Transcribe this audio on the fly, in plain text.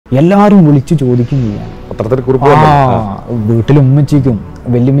എല്ലാവരും വിളിച്ച് ചോദിക്കും ചെയ്യാൻ. വീട്ടിൽ ഉമ്മച്ചിക്കും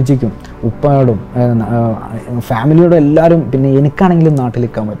വല്യമ്മച്ചിക്കും ഉപ്പയോടും ഫാമിലിയോടും എല്ലാവരും. പിന്നെ എനിക്കാണെങ്കിലും നാട്ടിൽ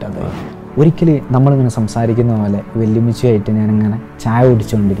നിൽക്കാൻ പറ്റാത്തത്. ഒരിക്കൽ നമ്മളിങ്ങനെ സംസാരിക്കുന്ന പോലെ വല്യമ്മച്ചിയായിട്ട് ഞാനിങ്ങനെ ചായ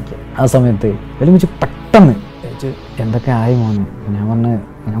കുടിച്ചുകൊണ്ടിരിക്കുക. ആ സമയത്ത് വല്യമ്മച്ചി പെട്ടെന്ന് എന്തൊക്കെ ആയി മോനെ. ഞാൻ പറഞ്ഞ്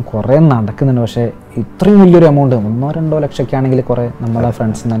ഞാൻ കുറേ നടക്കുന്നുണ്ട്, പക്ഷേ ഇത്രയും വലിയൊരു എമൗണ്ട് 1-2 ലക്ഷമൊക്കെ ആണെങ്കിൽ കുറേ നമ്മളെ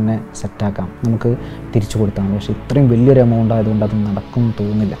ഫ്രണ്ട്സിന് തന്നെ സെറ്റാക്കാം, നമുക്ക് തിരിച്ചു കൊടുത്താൽ മതി. പക്ഷേ ഇത്രയും വലിയൊരു എമൗണ്ട് ആയതുകൊണ്ട് അത് നടക്കും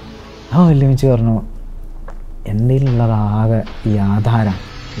തോന്നുന്നില്ല. ആ വല്യമ്മച്ചി പറഞ്ഞു, എൻ്റെ കയ്യിലുള്ളതാകെ ഈ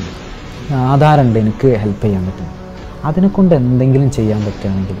ആധാരമുണ്ട്, എനിക്ക് ഹെൽപ്പ് ചെയ്യാൻ പറ്റും, അതിനെക്കൊണ്ട് എന്തെങ്കിലും ചെയ്യാൻ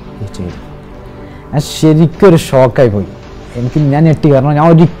പറ്റുകയാണെങ്കിൽ ഇത് ചെയ്തു. ഞാൻ ശരിക്കും ഒരു ഷോക്കായി പോയി. ഞാൻ ഞെട്ടി. കാരണം ഞാൻ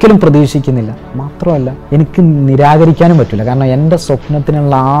ഒരിക്കലും പ്രതീക്ഷിക്കുന്നില്ല. മാത്രമല്ല എനിക്ക് നിരാകരിക്കാനും പറ്റില്ല. കാരണം എൻ്റെ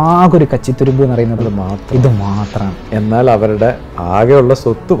സ്വപ്നത്തിനുള്ള ആകെ ഒരു കച്ചിത്തുരുമ്പ് എന്ന് പറയുന്നത് ഇത് മാത്രമാണ്. എന്നാൽ അവരുടെ ആകെയുള്ള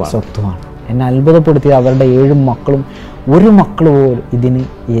സ്വത്തുമാണ്. എന്നെ അത്ഭുതപ്പെടുത്തിയ അവരുടെ 7 മക്കളും ഒരു മക്കൾ പോലും ഇതിന്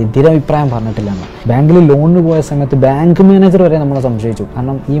എതിരഭിപ്രായം പറഞ്ഞിട്ടില്ല. ബാങ്കിൽ ലോണിന് പോയ സമയത്ത് ബാങ്ക് മാനേജർ വരെ നമ്മളെ സംശയിച്ചു.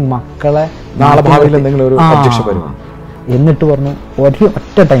 കാരണം ഈ മക്കളെ നാളെ ഭാവിയിൽ എന്തെങ്കിലും ഒരു ഒബ്ജക്ഷൻ വരും എന്നിട്ട് പറഞ്ഞു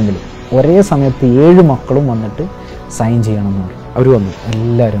ഒറ്റ ടൈമിൽ ഒരേ സമയത്ത് 7 മക്കളും വന്നിട്ട് സൈൻ ചെയ്യണം എന്ന് പറഞ്ഞു. അവർ വന്നു,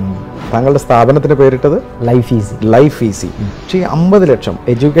 എല്ലാവരും വന്നു. താങ്കളുടെ സ്ഥാപനത്തിന് പേരിട്ടത് ലൈഫീസി. പക്ഷേ 50 ലക്ഷം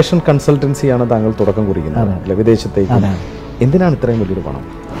എഡ്യൂക്കേഷൻ കൺസൾട്ടൻസിയാണ് താങ്കൾ തുടക്കം കുറിക്കുന്നത് വിദേശത്തേക്ക്. എന്തിനാണ് ഇത്രയും വലിയൊരു പണം?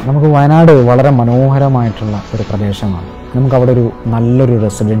 നമുക്ക് വയനാട് വളരെ മനോഹരമായിട്ടുള്ള ഒരു പ്രദേശമാണ്. നമുക്കവിടെ ഒരു നല്ലൊരു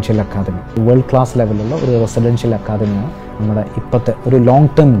റെസിഡൻഷ്യൽ അക്കാദമി, വേൾഡ് ക്ലാസ് ലെവലുള്ള ഒരു റെസിഡൻഷ്യൽ അക്കാദമിയാണ് നമ്മുടെ ഇപ്പോഴത്തെ ഒരു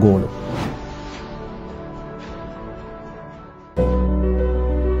ലോങ് ടേം ഗോൾ.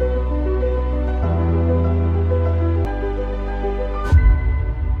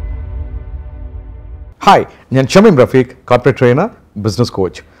 ഹായ്, ഞാൻ Shameem Rafeeq, corporate trainer, business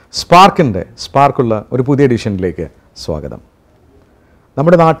coach. സ്പാർക്കുള്ള ഒരു പുതിയ എഡിഷനിലേക്ക് സ്വാഗതം.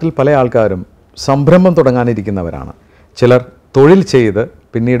 നമ്മുടെ നാട്ടിൽ പല ആൾക്കാരും സംരംഭം തുടങ്ങാനിരിക്കുന്നവരാണ്. ചിലർ തൊഴിൽ ചെയ്ത്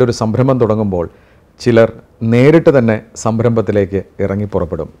പിന്നീട് ഒരു സംരംഭം തുടങ്ങുമ്പോൾ ചിലർ നേരിട്ട് തന്നെ സംരംഭത്തിലേക്ക് ഇറങ്ങി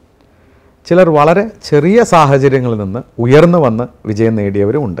പുറപ്പെടും. ചിലർ വളരെ ചെറിയ സാഹചര്യങ്ങളിൽ നിന്ന് ഉയർന്നു വന്ന് വിജയം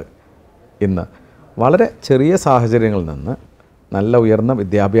നേടിയവരുമുണ്ട്. ഇന്ന് വളരെ ചെറിയ സാഹചര്യങ്ങളിൽ നിന്ന് നല്ല ഉയർന്ന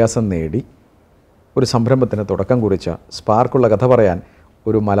വിദ്യാഭ്യാസം നേടി ഒരു സംരംഭത്തിന് തുടക്കം കുറിച്ച സ്പാർക്കുള്ള കഥ പറയാൻ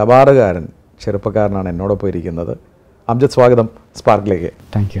ഒരു മലബാറുകാരൻ ചെറുപ്പക്കാരനാണ് എന്നോടൊപ്പം ഇരിക്കുന്നത്. അംജദ്, സ്വാഗതം സ്പാർക്കിലേക്ക്.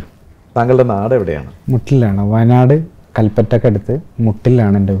 Thank you. താങ്കളുടെ നാട് എവിടെയാണ്? മുട്ടിലാണ്. വയനാട് കൽപ്പറ്റക്കടുത്ത്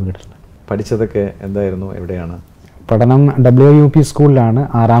മുട്ടിലാണ് എൻ്റെ വീടുള്ളത്. പഠിച്ചതൊക്കെ എന്തായിരുന്നു, എവിടെയാണ്? പഠനം WUP സ്കൂളിലാണ്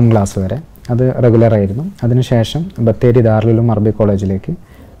 6ാം ക്ലാസ് വരെ. അത് റെഗുലറായിരുന്നു. അതിനുശേഷം ബത്തേരി ദാറുൽ അറബി കോളേജിലേക്ക്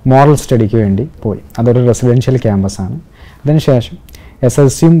മോറൽ സ്റ്റഡിക്ക് വേണ്ടി പോയി. അതൊരു റെസിഡൻഷ്യൽ ക്യാമ്പസാണ്. അതിനുശേഷം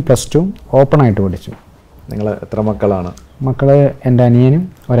SSLCയും +2 ഓപ്പണായിട്ട് പഠിച്ചു. നിങ്ങൾ എത്ര മക്കളാണ്? മക്കൾ എൻ്റെ അനിയനും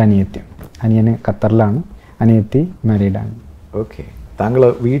ഒരനിയത്തിയും. അനിയന് ഖത്തറിലാണ്, അനിയത്തി മാരീഡാണ്. ഓക്കെ. താങ്കൾ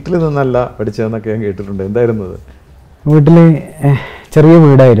വീട്ടിൽ നിന്നല്ല പഠിച്ചതെന്നൊക്കെ ഞാൻ കേട്ടിട്ടുണ്ട്. എന്തായിരുന്നു അത്? വീട്ടിൽ ചെറിയ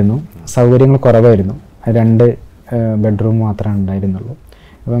വീടായിരുന്നു, സൗകര്യങ്ങൾ കുറവായിരുന്നു. 2 ബെഡ്റൂം മാത്രമേ ഉണ്ടായിരുന്നുള്ളൂ.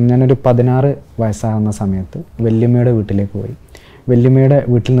 അപ്പം ഞാനൊരു 16 വയസ്സാകുന്ന സമയത്ത് വല്യമ്മയുടെ വീട്ടിലേക്ക് പോയി. വല്യമ്മയുടെ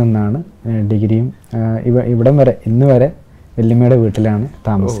വീട്ടിൽ നിന്നാണ് ഡിഗ്രിയും ഇവിടം വരെ ഇന്ന് വരെ വല്യമ്മയുടെ വീട്ടിലാണ്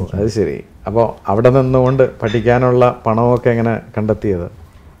താമസിച്ചത്. അത് ശരി. അപ്പോൾ അവിടെ നിന്നുകൊണ്ട് പഠിക്കാനുള്ള പണമൊക്കെ എങ്ങനെ കണ്ടെത്തിയത്?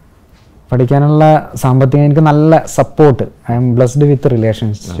 പഠിക്കാനുള്ള സാമ്പത്തികം എനിക്ക് നല്ല support. I M blessed with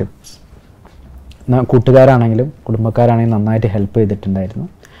relationships. കൂട്ടുകാരാണെങ്കിലും കുടുംബക്കാരാണെങ്കിലും നന്നായിട്ട് ഹെൽപ്പ് ചെയ്തിട്ടുണ്ടായിരുന്നു.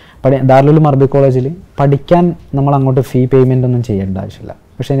 ദാറുൽ അറബി കോളേജിൽ പഠിക്കാൻ നമ്മൾ അങ്ങോട്ട് ഫീ പേയ്മെൻ്റ് ഒന്നും ചെയ്യേണ്ട ആവശ്യമില്ല.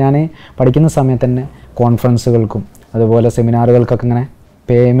 പക്ഷേ ഞാൻ പഠിക്കുന്ന സമയത്ത് തന്നെ കോൺഫറൻസുകൾക്കും അതുപോലെ സെമിനാറുകൾക്കൊക്കെ ഇങ്ങനെ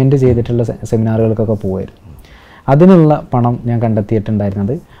പേയ്മെൻറ്റ് ചെയ്തിട്ടുള്ള സെമിനാറുകൾക്കൊക്കെ പോകുമായിരുന്നു. അതിനുള്ള പണം ഞാൻ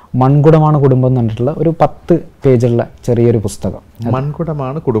കണ്ടെത്തിയിട്ടുണ്ടായിരുന്നത് മൺകുടമാണ് കുടുംബം എന്ന് പറഞ്ഞിട്ടുള്ള ഒരു 10 പേജുള്ള ചെറിയൊരു പുസ്തകം.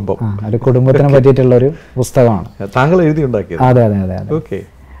 മൺകുടമാണ് കുടുംബം, ഒരു കുടുംബത്തിനെ പറ്റിയിട്ടുള്ള ഒരു പുസ്തകമാണ്. താങ്കൾ എഴുതി ഉണ്ടാക്കിയത്? അതെ അതെ അതെ അതെ. ഓക്കെ.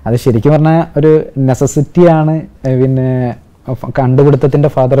 അത് ശരിക്കും പറഞ്ഞാൽ ഒരു നെസസിറ്റിയാണ്. പിന്നെ കണ്ടുപിടുത്തത്തിന്റെ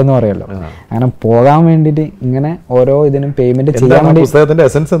ഫാദർ എന്ന് പറയുമല്ലോ. അങ്ങനെ പോകാൻ വേണ്ടിയിട്ട് ഇങ്ങനെ ഓരോ ഇതിനും പേയ്മെന്റ് ചെയ്യാൻ വേണ്ടി. പുസ്തകത്തിന്റെ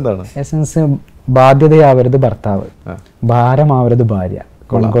എസൻസ് എന്താണ്? എസൻസ് ബാധ്യതയാവരുത് ഭർത്താവ്, ഭാരമാവരുത് ഭാര്യ,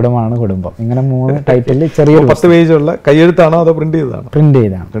 മൺകുടമാണ് കുടുംബം. ഇങ്ങനെ 3 ടൈറ്റിൽ ചെറിയൊരു 10 പേജുള്ള കൈയെഴുത്താണോ അതോ പ്രിന്റ് ചെയ്തതാണ്? പ്രിന്റ്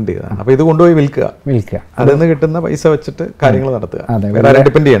ചെയ്താണ്. അപ്പൊ ഇത് കൊണ്ടുപോയി വിൽക്കുക, അതിൽ നിന്ന് കിട്ടുന്ന പൈസ വെച്ചിട്ട് കാര്യങ്ങൾ നടത്തുക,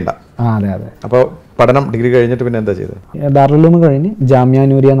 ഡിപ്പെൻഡ് ചെയ്യണ്ട. അതെ അതെ. അപ്പോൾ പഠനം ഡിഗ്രി കഴിഞ്ഞിട്ട് പിന്നെ എന്താ ചെയ്തത്? ദാറുൽ കഴിഞ്ഞ് ജാമിയ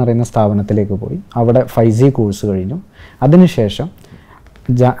നൂരിയ എന്ന് പറയുന്ന സ്ഥാപനത്തിലേക്ക് പോയി. അവിടെ ഫൈസി കോഴ്സ് കഴിഞ്ഞു. അതിനുശേഷം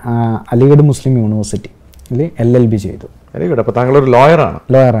അലിഗഡ് മുസ്ലിം യൂണിവേഴ്സിറ്റിയിൽ LLB ചെയ്തു. Very good. അപ്പോൾ താങ്കളൊരു ലോയറാണ്?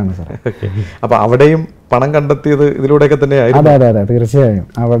 ലോയറാണ് സാർ. അപ്പോൾ അവിടെയും പണം കണ്ടെത്തിയത് ഇതിലൂടെയൊക്കെ തന്നെയായിരുന്നു? അതെ അതെ അതെ, തീർച്ചയായും.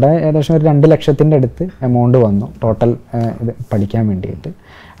 അവിടെ ഏകദേശം ഒരു 2 ലക്ഷത്തിൻ്റെ അടുത്ത് എമൗണ്ട് വന്നു ടോട്ടൽ ഇത് പഠിക്കാൻ വേണ്ടിയിട്ട്.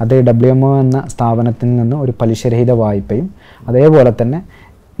 അത് WMO എന്ന സ്ഥാപനത്തിൽ നിന്ന് ഒരു പലിശരഹിത വായ്പയും അതേപോലെ തന്നെ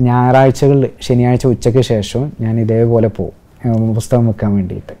ഞായറാഴ്ചകളിൽ ശനിയാഴ്ച ഉച്ചയ്ക്ക് ശേഷവും ഞാൻ ഇതേപോലെ പോകും പുസ്തകം വെക്കാൻ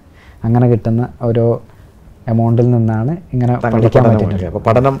വേണ്ടിയിട്ട്. അങ്ങനെ കിട്ടുന്ന ഓരോ എമൗണ്ടിൽ നിന്നാണ് ഇങ്ങനെ പഠിക്കാൻ പറ്റുന്നത്. അപ്പോൾ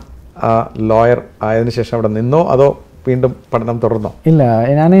പഠനം ലോയർ ആയതിനു ശേഷം അവിടെ നിന്നോ അതോ വീണ്ടും പഠനം തുടർന്നോ? ഇല്ല,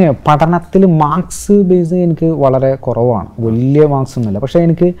 ഞാൻ പഠനത്തിൽ മാർക്സ് ബേസ് എനിക്ക് വളരെ കുറവാണ്, വലിയ മാർക്സ് ഒന്നുമില്ല. പക്ഷേ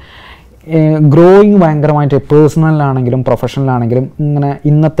എനിക്ക് ഗ്രോയിങ് ഭയങ്കരമായിട്ട് പേഴ്സണലാണെങ്കിലും പ്രൊഫഷണലാണെങ്കിലും ഇങ്ങനെ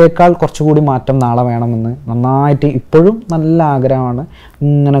ഇന്നത്തേക്കാൾ കുറച്ചുകൂടി മാറ്റം നാളെ വേണമെന്ന് നന്നായിട്ട് ഇപ്പോഴും നല്ല ആഗ്രഹമാണ്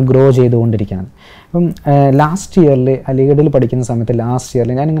ഇങ്ങനെ ഗ്രോ ചെയ്തുകൊണ്ടിരിക്കുന്നത്. അപ്പം ലാസ്റ്റ് ഇയറിൽ അലിഗഡിൽ പഠിക്കുന്ന സമയത്ത് ലാസ്റ്റ്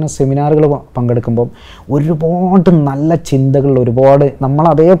ഇയറിൽ ഞാനിങ്ങനെ സെമിനാറുകൾ പങ്കെടുക്കുമ്പോൾ ഒരുപാട് നല്ല ചിന്തകൾ, ഒരുപാട് നമ്മൾ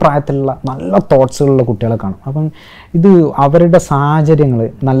അതേ പ്രായത്തിലുള്ള നല്ല തോട്ട്സുകളുള്ള കുട്ടികളെ കാണും. അപ്പം ഇത് അവരുടെ സാഹചര്യങ്ങൾ,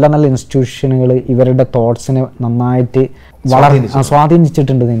 നല്ല നല്ല ഇൻസ്റ്റിറ്റ്യൂഷനുകൾ ഇവരുടെ തോട്ട്സിനെ നന്നായിട്ട്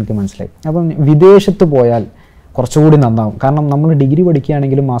സ്വാധീനിച്ചിട്ടുണ്ടെന്ന് എനിക്ക് മനസ്സിലായി. അപ്പം വിദേശത്ത് പോയാൽ കുറച്ചുകൂടി നന്നാവും. കാരണം നമ്മൾ ഡിഗ്രി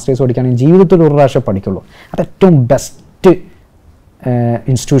പഠിക്കുകയാണെങ്കിലും മാസ്റ്റേഴ്സ് പഠിക്കുകയാണെങ്കിലും ജീവിതത്തിൽ ഒരു പ്രാവശ്യം പഠിക്കുള്ളൂ. അത് ഏറ്റവും ബെസ്റ്റ്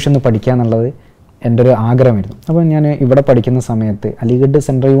ഇൻസ്റ്റിറ്റ്യൂഷനിൽ പഠിക്കുക എന്നുള്ളത് എൻ്റെ ഒരു ആഗ്രഹമായിരുന്നു. അപ്പോൾ ഞാൻ ഇവിടെ പഠിക്കുന്ന സമയത്ത് അലിഗഡ്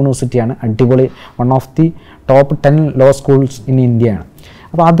സെൻട്രൽ യൂണിവേഴ്സിറ്റിയാണ് അടിപൊളി, one of the top 10 law schools in ഇന്ത്യയാണ്.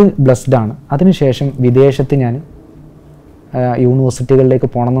 അപ്പോൾ അത് ബ്ലെസ്ഡാണ്. അതിനുശേഷം വിദേശത്ത് ഞാൻ യൂണിവേഴ്സിറ്റികളിലേക്ക്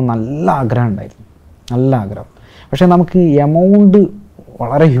പോകണമെന്ന് നല്ല ആഗ്രഹം ഉണ്ടായിരുന്നു, നല്ല ആഗ്രഹം. പക്ഷേ നമുക്ക് എമൗണ്ട്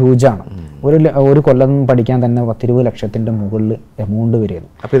വളരെ ഹ്യൂജാണ്. ഒരു കൊല്ലം പഠിക്കാൻ തന്നെ 10-20 ലക്ഷത്തിൻ്റെ മുകളിൽ എമൗണ്ട് വരുന്നു.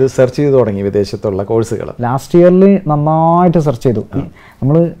 അപ്പോൾ ഇത് സെർച്ച് ചെയ്ത് തുടങ്ങി വിദേശത്തുള്ള കോഴ്സുകൾ? ലാസ്റ്റ് ഇയറിൽ നന്നായിട്ട് സെർച്ച് ചെയ്തു.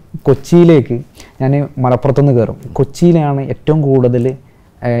 നമ്മൾ കൊച്ചിയിലേക്ക്, ഞാൻ മലപ്പുറത്തുനിന്ന് കയറും, കൊച്ചിയിലാണ് ഏറ്റവും കൂടുതൽ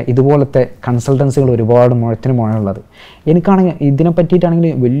ഇതുപോലത്തെ കൺസൾട്ടൻസികൾ ഒരുപാട് മുഴത്തിന് മുഴുള്ളത്. എനിക്കാണെങ്കിൽ ഇതിനെ പറ്റിയിട്ടാണെങ്കിൽ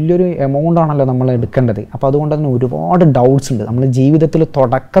വലിയൊരു എമൗണ്ട് ആണല്ലോ നമ്മൾ എടുക്കേണ്ടത്. അപ്പോൾ അതുകൊണ്ട് തന്നെ ഒരുപാട് ഡൗട്ട്സ് ഉണ്ട്. നമ്മൾ ജീവിതത്തിൽ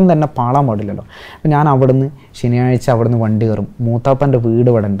തുടക്കം തന്നെ പാളാൻ പാടില്ലല്ലോ. അപ്പോൾ ഞാൻ അവിടുന്ന് ശനിയാഴ്ച അവിടുന്ന് വണ്ടി കയറും. മൂത്താപ്പൻ്റെ വീട്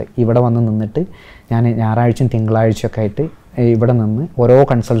ഇവിടെ ഉണ്ട്. ഇവിടെ വന്ന് നിന്നിട്ട് ഞാൻ ഞായറാഴ്ചയും തിങ്കളാഴ്ചയൊക്കെ ആയിട്ട് ഇവിടെ നിന്ന് ഓരോ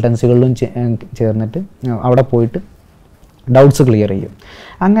കൺസൾട്ടൻസികളിലും ചേർന്നിട്ട് അവിടെ പോയിട്ട് ഡൗട്ട്സ് ക്ലിയർ ചെയ്യും.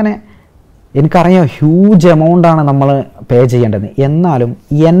 അങ്ങനെ എനിക്കറിയാം ഹ്യൂജ് എമൗണ്ടാണ് നമ്മൾ പേ ചെയ്യേണ്ടത്. എന്നാലും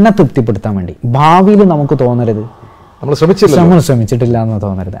എന്നെ തൃപ്തിപ്പെടുത്താൻ വേണ്ടി ഭാവിയിൽ നമുക്ക് തോന്നരുത് നമ്മൾ ശ്രമിച്ചിട്ടില്ല എന്ന്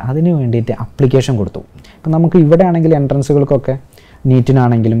തോന്നരുത്. അതിന് വേണ്ടിയിട്ട് അപ്ലിക്കേഷൻ കൊടുത്തു. ഇപ്പം നമുക്ക് ഇവിടെ ആണെങ്കിൽ എൻട്രൻസുകൾക്കൊക്കെ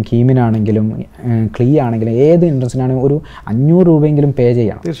നീറ്റിനാണെങ്കിലും കീമിനാണെങ്കിലും ക്ലീ ആണെങ്കിലും ഏത് എൻട്രൻസിനാണെങ്കിലും ഒരു 500 രൂപയെങ്കിലും പേ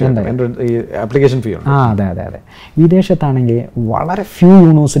ചെയ്യണം. Application fee. അതെ അതെ അതെ. വിദേശത്താണെങ്കിൽ വളരെ ഫ്യൂ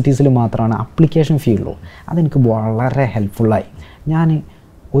യൂണിവേഴ്സിറ്റീസിൽ മാത്രമാണ് ആപ്ലിക്കേഷൻ ഫീ ഉള്ളൂ. അതെനിക്ക് വളരെ ഹെൽപ്ഫുള്ളായി. ഞാൻ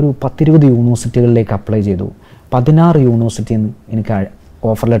ഒരു 10-20 യൂണിവേഴ്സിറ്റികളിലേക്ക് അപ്ലൈ ചെയ്തു. 16 യൂണിവേഴ്സിറ്റിയിൽ നിന്ന് എനിക്ക്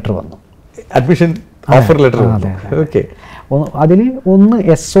ഓഫർ ലെറ്റർ വന്നു, അഡ്മിഷൻ ഓഫർ ലെറ്റർ. ഓക്കെ. അതിൽ ഒന്ന്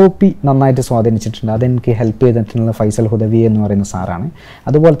SOP നന്നായിട്ട് സ്വാധീനിച്ചിട്ടുണ്ട്. അതെനിക്ക് ഹെൽപ്പ് ചെയ്തിട്ടുള്ള ഫൈസൽ ഹുദവി എന്ന് പറയുന്ന സാറാണ്.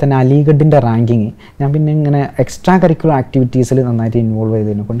 അതുപോലെ തന്നെ അലിഗഡിൻ്റെ റാങ്കിങ് ഞാൻ പിന്നെ ഇങ്ങനെ എക്സ്ട്രാ കരിക്കുലർ ആക്ടിവിറ്റീസിൽ നന്നായിട്ട് ഇൻവോൾവ്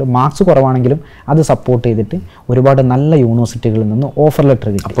ചെയ്തതിനെ കൊണ്ട് മാർക്സ് കുറവാണെങ്കിലും അത് സപ്പോർട്ട് ചെയ്തിട്ട് ഒരുപാട് നല്ല യൂണിവേഴ്സിറ്റികളിൽ നിന്ന് ഓഫർ ലെറ്റർ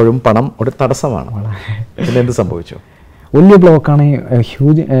കിട്ടി. അപ്പോഴും പണം ഒരു തടസ്സമാണ്. പിന്നെ എന്ത് സംഭവിച്ചു? വലിയ ബ്ലോക്കാണ്,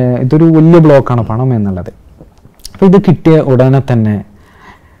 ഹ്യൂജ്, ഇതൊരു വലിയ ബ്ലോക്കാണ് പണം എന്നുള്ളത്. അപ്പോൾ ഇത് കിട്ടിയ ഉടനെ തന്നെ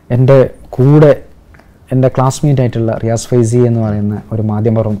എൻ്റെ കൂടെ എൻ്റെ ക്ലാസ്മേറ്റ് ആയിട്ടുള്ള റിയാസ് ഫൈസി എന്ന് പറയുന്ന ഒരു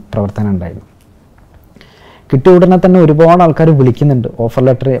മാധ്യമ പ്രവർത്തനം ഉണ്ടായിരുന്നു. കിട്ടിയ ഉടനെ തന്നെ ഒരുപാട് ആൾക്കാർ വിളിക്കുന്നുണ്ട്. ഓഫർ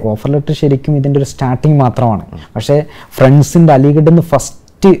ലെറ്റർ ശരിക്കും ഇതിൻ്റെ ഒരു സ്റ്റാർട്ടിങ് മാത്രമാണ്. പക്ഷേ ഫ്രണ്ട്സിൻ്റെ അലിഗഡിൽ നിന്ന്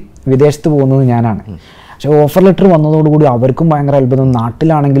ഫസ്റ്റ് വിദേശത്ത് പോകുന്നത് ഞാനാണ്. പക്ഷേ ഓഫർ ലെറ്റർ വന്നതോടുകൂടി അവർക്കും ഭയങ്കര അത്ഭുതം.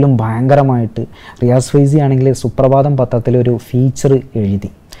 നാട്ടിലാണെങ്കിലും ഭയങ്കരമായിട്ട് റിയാസ് ഫൈസി ആണെങ്കിൽ സുപ്രഭാതം പത്രത്തിലൊരു ഫീച്ചർ എഴുതി.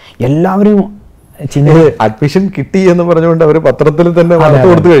 എല്ലാവരും അഡ്മിഷൻ കിട്ടി എന്ന് പറഞ്ഞുകൊണ്ട് അവർ പത്രത്തിൽ തന്നെ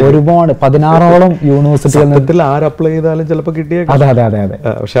ഒരുപാട് 16ഓളം യൂണിവേഴ്സിറ്റികളിൽ ആര് അപ്ലൈ ചെയ്താലും ചിലപ്പോൾ കിട്ടിയ. അതെ അതെ അതെ അതെ.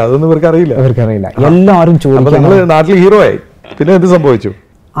 പക്ഷെ അതൊന്നും ഇവർക്കറിയില്ല. എല്ലാവരും ചോദിക്കും നാട്ടിൽ ഹീറോ ആയി. പിന്നെ എന്ത് സംഭവിച്ചു?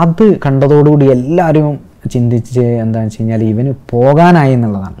 അത് കണ്ടതോടുകൂടി എല്ലാവരും ചിന്തിച്ച് എന്താണെന്ന് വെച്ച് കഴിഞ്ഞാൽ ഇവന് പോകാനായി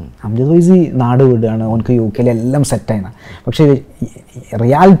എന്നുള്ളതാണ്. അംജദ് ഫൈസി നാട് വിടുകയാണ്, അവനക്ക് UK എല്ലാം സെറ്റായിരുന്നു. പക്ഷേ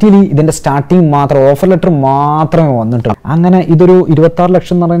റിയാലിറ്റിയിൽ ഇതിൻ്റെ സ്റ്റാർട്ടിങ് മാത്രം ഓഫർ ലെറ്റർ മാത്രമേ വന്നിട്ടുള്ളൂ. അങ്ങനെ ഇതൊരു 26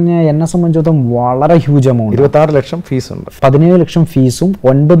 ലക്ഷം എന്ന് പറഞ്ഞാൽ എന്നെ സംബന്ധിച്ചിടത്തോളം വളരെ ഹ്യൂജ് എമൗണ്ട്. 26 ലക്ഷം ഫീസുണ്ട്, 17 ലക്ഷം ഫീസും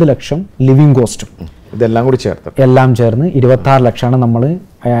 9 ലക്ഷം ലിവിങ് കോസ്റ്റും ഇതെല്ലാം കൂടി ചേർത്ത് എല്ലാം ചേർന്ന് 26 ലക്ഷമാണ് നമ്മൾ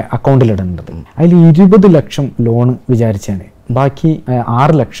അക്കൗണ്ടിലിടേണ്ടത്. അതിൽ 20 ലക്ഷം ലോണ് വിചാരിച്ചാണ്, ബാക്കി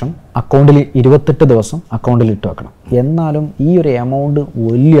 6 ലക്ഷം അക്കൗണ്ടിൽ 28 ദിവസം അക്കൗണ്ടിൽ ഇട്ട് വെക്കണം. എന്നാലും ഈ ഒരു എമൗണ്ട്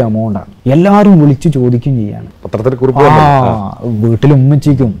വലിയ എമൗണ്ടാണ്. എല്ലാവരും വിളിച്ച് ചോദിക്കുകയും ചെയ്യാണ്. വീട്ടിൽ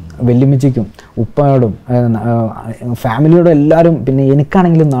ഉമ്മച്ചിക്കും വല്യമ്മച്ചിക്കും ഉപ്പയോടും ഫാമിലിയോടും എല്ലാവരും, പിന്നെ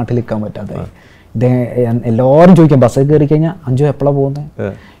എനിക്കാണെങ്കിലും നാട്ടിൽ നിൽക്കാൻ പറ്റാതെ എല്ലാവരും ചോദിക്കാം ബസ്സിൽ കയറി കഴിഞ്ഞാൽ അഞ്ചോ എപ്പോഴാണ്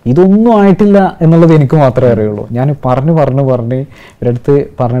പോകുന്നത്, ഇതൊന്നും ആയിട്ടില്ല എന്നുള്ളത് എനിക്ക് മാത്രമേ അറിയുള്ളൂ. ഞാൻ പറഞ്ഞ് ഇവരുടെ അടുത്ത്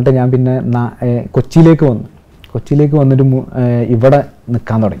പറഞ്ഞിട്ട് ഞാൻ പിന്നെ കൊച്ചിയിലേക്ക് വന്നിട്ട് ഇവിടെ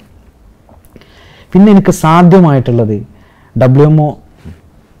നിൽക്കാൻ തുടങ്ങി. പിന്നെ എനിക്ക് സാധ്യമായിട്ടുള്ളത് WMO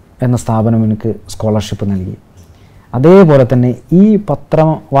എന്ന സ്ഥാപനം എനിക്ക് സ്കോളർഷിപ്പ് നൽകി. അതേപോലെ തന്നെ ഈ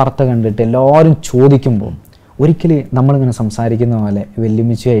പത്രവാർത്ത കണ്ടിട്ട് എല്ലാവരും ചോദിക്കുമ്പോൾ ഒരിക്കൽ നമ്മളിങ്ങനെ സംസാരിക്കുന്ന പോലെ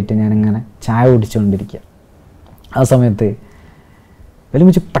വെല്ലുമിച്ചയായിട്ട് ഞാനിങ്ങനെ ചായ കുടിച്ചുകൊണ്ടിരിക്കുക. ആ സമയത്ത്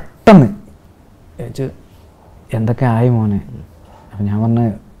വെല്ലുമിച്ച് പെട്ടെന്ന് എന്തൊക്കെ ആയി മോനെ. അപ്പം ഞാൻ പറഞ്ഞ്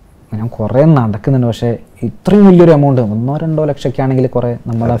ഞാൻ കുറേ നടക്കുന്നുണ്ട്, പക്ഷേ ഇത്രയും വലിയൊരു എമൗണ്ട് 1-2 ലക്ഷമൊക്കെ ആണെങ്കിൽ കുറേ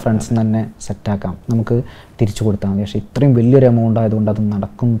നമ്മളെ ഫ്രണ്ട്സിന് തന്നെ സെറ്റാക്കാം, നമുക്ക് തിരിച്ചു കൊടുത്താൽ മതി. പക്ഷേ ഇത്രയും വലിയൊരു എമൗണ്ട് ആയതുകൊണ്ട് അത്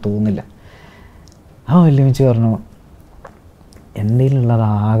നടക്കും തോന്നുന്നില്ല. ആ വല്യമ്മച്ചി പറഞ്ഞു, എൻ്റെ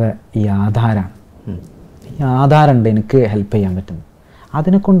കയ്യിലുള്ളതാകെ ഈ ആധാരമാണ്. ഈ ആധാരമുണ്ട് എനിക്ക് ഹെൽപ്പ് ചെയ്യാൻ പറ്റുന്നത്,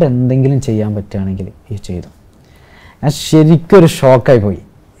 അതിനെക്കൊണ്ട് എന്തെങ്കിലും ചെയ്യാൻ പറ്റുകയാണെങ്കിൽ ഈ ചെയ്തു. ഞാൻ ശരിക്കും ഒരു ഷോക്കായി പോയി.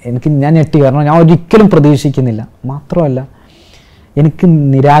 ഞാൻ ഞെട്ടി, കാരണം ഞാൻ ഒരിക്കലും പ്രതീക്ഷിക്കുന്നില്ല. മാത്രമല്ല എനിക്ക്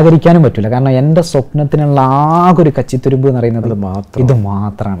നിരാകരിക്കാനും പറ്റില്ല, കാരണം എൻ്റെ സ്വപ്നത്തിനുള്ള ആകെ ഒരു കച്ചിത്തുരുമ്പ് എന്ന് പറയുന്നത് ഇത്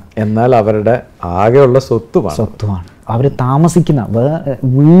മാത്രമാണ്. എന്നാൽ അവരുടെ ആകെയുള്ള സ്വത്തുമാണ്. അവർ താമസിക്കുന്ന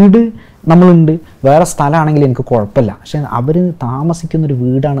വീട് നമ്മളുണ്ട്, വേറെ സ്ഥലമാണെങ്കിൽ എനിക്ക് കുഴപ്പമില്ല. പക്ഷെ അവർ താമസിക്കുന്നൊരു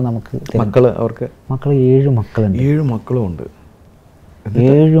വീടാണ് നമുക്ക്. മക്കൾ 7 മക്കളുണ്ട്. 7 മക്കളും ഉണ്ട്.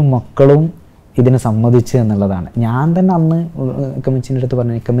 7 മക്കളും ഇതിന് സമ്മതിച്ചു എന്നുള്ളതാണ്. ഞാൻ തന്നെ അന്ന് ഇക്കമ്മച്ചീൻ്റെ അടുത്ത്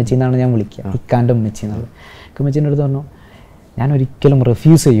പറഞ്ഞു, ഇക്കമ്മച്ചി എന്നാണ് ഞാൻ വിളിക്കുക, ഇക്കാൻ്റെ ഉമ്മച്ചി എന്നുള്ളത്. ഇക്കമ്മച്ചീൻ്റെ അടുത്ത് പറഞ്ഞു, ഞാൻ ഒരിക്കലും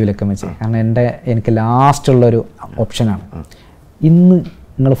റിഫ്യൂസ് ചെയ്യൂല ഇക്കമ്മച്ചി, കാരണം എനിക്ക് ലാസ്റ്റുള്ളൊരു ഓപ്ഷനാണ്. ഇന്ന്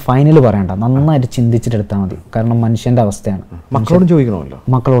നിങ്ങൾ ഫൈനൽ പറയണ്ട, നന്നായിട്ട് ചിന്തിച്ചിട്ടെടുത്താൽ മതി, കാരണം മനുഷ്യൻ്റെ അവസ്ഥയാണ്. മക്കളോടും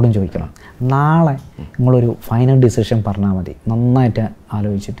ചോദിക്കണം. നാളെ നിങ്ങളൊരു ഫൈനൽ ഡിസിഷൻ പറഞ്ഞാൽ മതി, നന്നായിട്ട്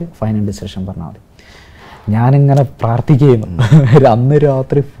ആലോചിച്ചിട്ട് ഫൈനൽ ഡിസിഷൻ പറഞ്ഞാൽ മതി. ഞാനിങ്ങനെ പ്രാർത്ഥിക്കുകയായിരുന്നു. അന്ന്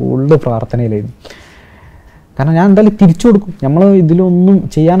രാത്രി ഫുള്ള് പ്രാർത്ഥനയിലായിരുന്നു. കാരണം ഞാൻ എന്തായാലും തിരിച്ചു കൊടുക്കും, നമ്മൾ ഇതിലൊന്നും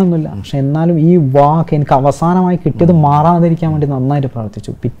ചെയ്യാനൊന്നുമില്ല. പക്ഷെ എന്നാലും ഈ വാക്ക് എനിക്ക് അവസാനമായി കിട്ടിയത് മാറാതിരിക്കാൻ വേണ്ടി നന്നായിട്ട്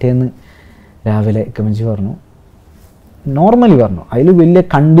പ്രാർത്ഥിച്ചു. പിറ്റേന്ന് രാവിലെ ഇക്കമ്മച്ചി പറഞ്ഞു, നോർമലി പറഞ്ഞു, അതിൽ വലിയ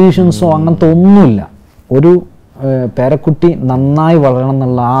കണ്ടീഷൻസോ അങ്ങനത്തെ ഒന്നുമില്ല. ഒരു പേരക്കുട്ടി നന്നായി വളരണം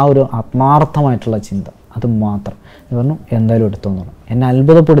എന്നുള്ള ആ ഒരു ആത്മാർത്ഥമായിട്ടുള്ള ചിന്ത, അത് മാത്രം. പറഞ്ഞു എന്തായാലും എടുത്തോന്നു പറഞ്ഞു. എന്നെ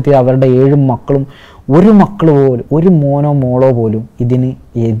അത്ഭുതപ്പെടുത്തിയ അവരുടെ 7 മക്കളും ഒരു മക്കൾ പോലും, ഒരു മോനോ മോളോ പോലും ഇതിന്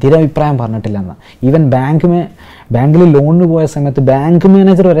എതിരഭിപ്രായം പറഞ്ഞിട്ടില്ല എന്നാ. ഈവൻ ബാങ്കിൽ ലോണിന് പോയ സമയത്ത് ബാങ്ക്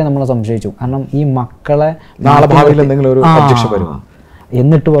മാനേജർ വരെ നമ്മളെ സംശയിച്ചു, കാരണം ഈ മക്കളെ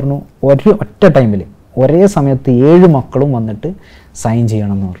എന്നിട്ട് പറഞ്ഞു ഒറ്റ ടൈമിൽ ഒരേ സമയത്ത് 7 മക്കളും വന്നിട്ട് സൈൻ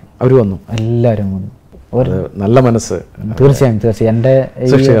ചെയ്യണം എന്ന് പറഞ്ഞു. അവർ വന്നു, എല്ലാവരും വന്നു. നല്ല മനസ്സ്. തീർച്ചയായും എൻ്റെ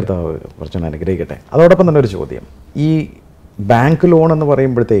അനുഗ്രഹിക്കട്ടെ. അതോടൊപ്പം തന്നെ ഒരു ചോദ്യം, ഈ ബാങ്ക് ലോൺ എന്ന്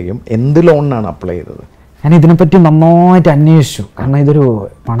പറയുമ്പോഴത്തേക്കും എന്ത് ലോണിനാണ് അപ്ലൈ ചെയ്തത്? ഞാൻ ഇതിനെപ്പറ്റി നന്നായിട്ട് അന്വേഷിച്ചു, കാരണം ഇതൊരു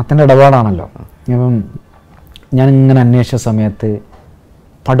പണത്തിൻ്റെ ഇടപാടാണല്ലോ. അപ്പം ഞാനിങ്ങനെ അന്വേഷിച്ച സമയത്ത്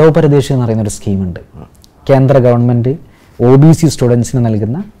പഠോ പരദേശ് എന്ന് പറയുന്നൊരു സ്കീമുണ്ട്. കേന്ദ്ര ഗവൺമെൻറ് OBC സ്റ്റുഡൻസിന്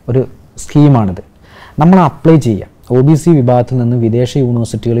നൽകുന്ന ഒരു സ്കീമാണിത്. നമ്മൾ അപ്ലൈ ചെയ്യുക, OBC വിഭാഗത്തിൽ നിന്ന് വിദേശ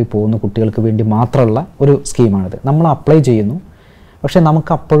യൂണിവേഴ്സിറ്റികളിൽ പോകുന്ന കുട്ടികൾക്ക് വേണ്ടി മാത്രമുള്ള ഒരു സ്കീമാണിത്. നമ്മൾ അപ്ലൈ ചെയ്യുന്നു, പക്ഷേ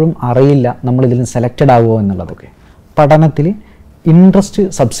നമുക്ക് അപ്പോഴും അറിയില്ല നമ്മളിതിൽ സെലക്റ്റഡ് ആവുമോ എന്നുള്ളതൊക്കെ. പഠനത്തിൽ ഇൻട്രസ്റ്റ്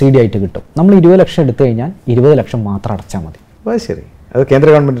സബ്സിഡി ആയിട്ട് കിട്ടും. നമ്മൾ 20 ലക്ഷം എടുത്തു കഴിഞ്ഞാൽ 20 ലക്ഷം മാത്രം അടച്ചാൽ മതി. ശരി, അത് കേന്ദ്ര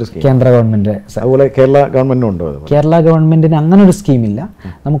ഗവൺമെൻറ്. അതുപോലെ കേരള ഗവൺമെൻറ്റിന് അങ്ങനെ ഒരു സ്കീമില്ല.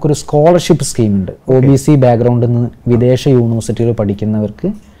 നമുക്കൊരു സ്കോളർഷിപ്പ് സ്കീമുണ്ട്. OBC ബാക്ക്ഗ്രൗണ്ടിൽ നിന്ന് വിദേശ യൂണിവേഴ്സിറ്റികൾ പഠിക്കുന്നവർക്ക്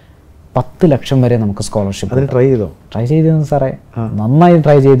 10 ലക്ഷം വരെ നമുക്ക് സ്കോളർഷിപ്പ്. ട്രൈ ചെയ്തിരുന്നു സാറേ, നന്നായി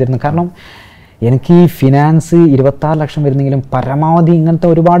ട്രൈ ചെയ്തിരുന്നു. കാരണം എനിക്ക് ഈ ഫിനാൻസ് 26 ലക്ഷം വരുന്നെങ്കിലും പരമാവധി ഇങ്ങനത്തെ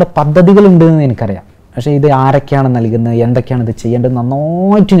ഒരുപാട് പദ്ധതികളുണ്ടെന്ന് എനിക്കറിയാം. പക്ഷേ ഇത് ആരൊക്കെയാണ് നൽകുന്നത്, എന്തൊക്കെയാണ് ഇത് ചെയ്യേണ്ടത്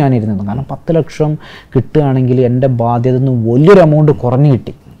നന്നായിട്ട് ഞാനിരുന്നത്. കാരണം 10 ലക്ഷം കിട്ടുകയാണെങ്കിൽ എൻ്റെ ബാധ്യത നിന്ന് വലിയൊരു എമൗണ്ട് കുറഞ്ഞു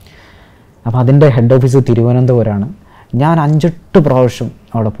കിട്ടി. അപ്പോൾ അതിൻ്റെ ഹെഡ് ഓഫീസ് തിരുവനന്തപുരമാണ്. ഞാൻ 5-8 പ്രാവശ്യം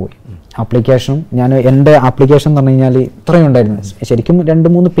അവിടെ പോയി. ആപ്ലിക്കേഷനും എൻ്റെ ആപ്ലിക്കേഷൻ എന്ന് പറഞ്ഞു കഴിഞ്ഞാൽ ഇത്രയും ഉണ്ടായിരുന്നു. ശരിക്കും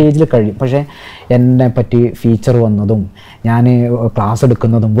 2-3 പേജിൽ കഴിയും. പക്ഷേ എന്നെ പറ്റി ഫീച്ചർ വന്നതും ഞാൻ ക്ലാസ്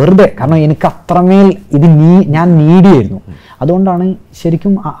എടുക്കുന്നതും വെറുതെ, കാരണം എനിക്ക് അത്രമേൽ ഇത് ഞാൻ നീഡിയായിരുന്നു. അതുകൊണ്ടാണ്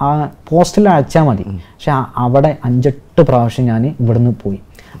ശരിക്കും പോസ്റ്റിൽ അയച്ചാൽ മതി. പക്ഷെ അവിടെ 5-8 പ്രാവശ്യം ഞാൻ ഇവിടുന്ന് പോയി.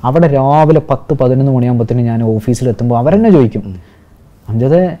 അവിടെ രാവിലെ 10-11 മണിയാകുമ്പോഴത്തേനും ഞാൻ ഓഫീസിലെത്തുമ്പോൾ അവരെന്നെ ചോദിക്കും,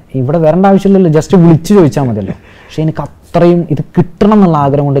 അഞ്ചത് ഇവിടെ വരേണ്ട ആവശ്യമില്ലല്ലോ, ജസ്റ്റ് വിളിച്ച് ചോദിച്ചാൽ മതിയല്ലോ. പക്ഷേ എനിക്ക് അത്രയും ഇത് കിട്ടണം എന്നുള്ള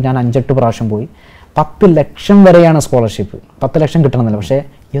ആഗ്രഹം കൊണ്ട് ഞാൻ 5-8 പ്രാവശ്യം പോയി. 10 ലക്ഷം വരെയാണ് സ്കോളർഷിപ്പ്. 10 ലക്ഷം കിട്ടണമെന്നില്ല, പക്ഷേ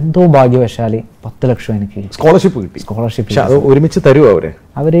എന്തോ ഭാഗ്യവശാൽ 10 ലക്ഷം എനിക്ക് സ്കോളർഷിപ്പ് കിട്ടി. അത് ഒരുമിച്ച് തരുമോ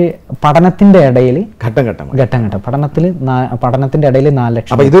അവർ പഠനത്തിന്റെ ഇടയിൽ ഘട്ടം ഘട്ടം പഠനത്തിന്റെ ഇടയിൽ 4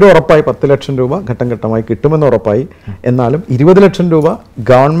 ലക്ഷം. അപ്പോൾ ഇതൊരു ഉറപ്പായി 10 ലക്ഷം രൂപ ഘട്ടം ഘട്ടമായി കിട്ടുമെന്ന് ഉറപ്പായി. എന്നാലും 20 ലക്ഷം രൂപ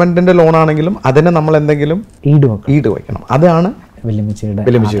ഗവൺമെന്റിന്റെ ലോൺ ആണെങ്കിലും അതിന് നമ്മൾ എന്തെങ്കിലും ഈട് വയ്ക്കണം. അതാണ്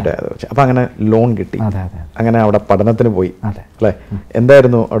വെല്ലുമിച്ചിയുടെ. അപ്പൊ അങ്ങനെ ലോൺ കിട്ടി. അങ്ങനെ അവിടെ പഠനത്തിന് പോയി അല്ലേ?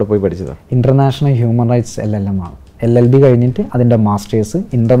 എന്തായിരുന്നു അവിടെ പോയി പഠിച്ചത്? ഇന്റർനാഷണൽ ഹ്യൂമൻ റൈറ്റ്സ് LLM ആണ്. LLB കഴിഞ്ഞിട്ട് അതിന്റെ മാസ്റ്റേഴ്സ്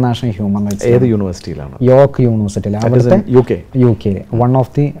ഇന്റർനാഷണൽ ഹ്യൂമൻ റൈറ്റ്സ്. ഏത് യൂണിവേഴ്സിറ്റിയിലാണ്? യോർക്ക് യൂണിവേഴ്സിറ്റിയിൽ, UK one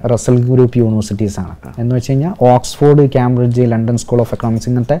of the Russell group universities ആണ്. എന്ന് വെച്ച് കഴിഞ്ഞാൽ Oxford, Cambridge, London school of economics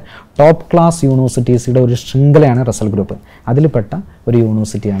ഇങ്ങനത്തെ ടോപ്പ് ക്ലാസ് യൂണിവേഴ്സിറ്റീസിന്റെ ഒരു ശൃംഖലയാണ് റസൽ ഗ്രൂപ്പ്. അതിൽപ്പെട്ട ഒരു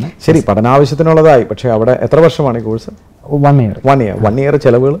യൂണിവേഴ്സിറ്റിയാണ്. ശരി, പഠനാവശ്യത്തിനുള്ളതായി. പക്ഷേ അവിടെ എത്ര വർഷമാണ് ഈ കോഴ്സ്? 1 ഇയർ.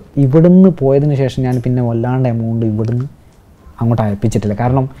 ചെലവുകൾ? ഇവിടുന്ന് പോയതിനു ശേഷം ഞാൻ പിന്നെ വല്ലാണ്ട് എമൗണ്ട് ഇവിടുന്ന് അങ്ങോട്ട് അയപ്പിച്ചിട്ടില്ല.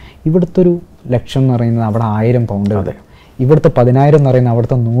 കാരണം ഇവിടുത്തെ ഒരു ലക്ഷം എന്ന് പറയുന്നത് അവിടെ 1000 പൗണ്ട്, ഇവിടുത്തെ 10,000 എന്ന് പറയുന്നത്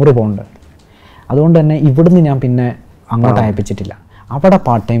അവിടുത്തെ 100 പൗണ്ട്. അതുകൊണ്ട് തന്നെ ഇവിടുന്ന് ഞാൻ പിന്നെ അങ്ങോട്ട് അയപ്പിച്ചിട്ടില്ല. അവിടെ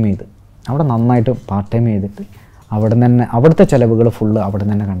പാർട്ട് ടൈം ചെയ്ത്, അവിടെ നന്നായിട്ട് പാർട്ട് ടൈം ചെയ്തിട്ട് അവിടെ തന്നെ അവിടുത്തെ ചിലവുകൾ ഫുള്ള് അവിടെ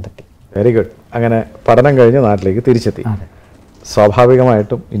തന്നെ കണ്ടെത്തി. Very good. അങ്ങനെ പഠനം കഴിഞ്ഞ് നാട്ടിലേക്ക് തിരിച്ചെത്തി.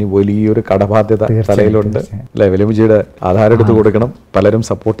 സ്വാഭാവികമായിട്ടും ഇനി വലിയൊരു കടബാധ്യത തലയിലുണ്ട് അല്ലെ? വെല്ലുവിളിയുടെ ആധാരം എടുത്ത് കൊടുക്കണം, പലരും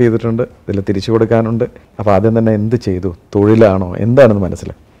സപ്പോർട്ട് ചെയ്തിട്ടുണ്ട്, ഇതിൽ തിരിച്ചു കൊടുക്കാനുണ്ട്. അപ്പോൾ ആദ്യം തന്നെ എന്ത് ചെയ്തു? തൊഴിലാണോ എന്താണെന്ന്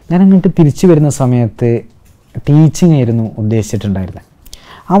മനസ്സിലായി? ഞാൻ അങ്ങോട്ട് തിരിച്ചു വരുന്ന സമയത്ത് ടീച്ചിങ് ആയിരുന്നു ഉദ്ദേശിച്ചിട്ടുണ്ടായിരുന്നത്.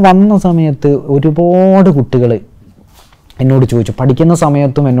 ആ വന്ന സമയത്ത് ഒരുപാട് കുട്ടികൾ എന്നോട് ചോദിച്ചു, പഠിക്കുന്ന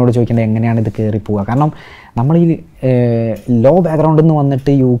സമയത്തും എന്നോട് ചോദിക്കേണ്ടത് എങ്ങനെയാണ് ഇത് കയറി പോവുക. കാരണം നമ്മൾ ഈ ലോ ബാക്ക്ഗ്രൗണ്ടിൽ നിന്ന്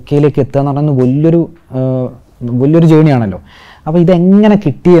വന്നിട്ട് UK എത്തുക എന്ന് പറയുന്നത് വലിയൊരു ജേണിയാണല്ലോ. അപ്പോൾ ഇതെങ്ങനെ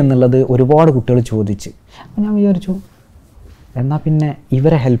കിട്ടി എന്നുള്ളത് ഒരുപാട് കുട്ടികൾ ചോദിച്ച്. അപ്പോൾ ഞാൻ വിചാരിച്ചു എന്നാൽ പിന്നെ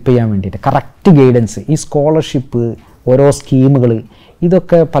ഇവരെ ഹെൽപ്പ് ചെയ്യാൻ വേണ്ടിയിട്ട് കറക്റ്റ് ഗൈഡൻസ്, ഈ സ്കോളർഷിപ്പ്, ഓരോ സ്കീമുകൾ,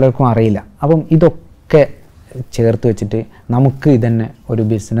 ഇതൊക്കെ പലർക്കും അറിയില്ല. അപ്പം ഇതൊക്കെ ചേർത്ത് വെച്ചിട്ട് നമുക്ക് ഇതന്നെ ഒരു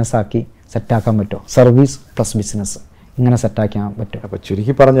ബിസിനസ്സാക്കി സെറ്റാക്കാൻ പറ്റുമോ? സർവീസ് പ്ലസ് ബിസിനസ് ഇങ്ങനെ സെറ്റാക്കാൻ പറ്റും. അപ്പോൾ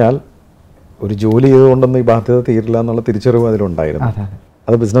ചുരുക്കി പറഞ്ഞാൽ ഒരു ജോലി ചെയ്തുകൊണ്ടൊന്നും ഈ ബാധ്യത തീരില്ല എന്നുള്ള തിരിച്ചറിവ് അതിലുണ്ടായിരുന്നു.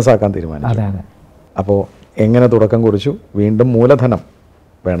 അത് ബിസിനസ്സാക്കാൻ തീരുമാനിച്ചു. അതെ അതെ. അപ്പോൾ എങ്ങനെ തുടക്കം കുറിച്ചു? വീണ്ടും മൂലധനം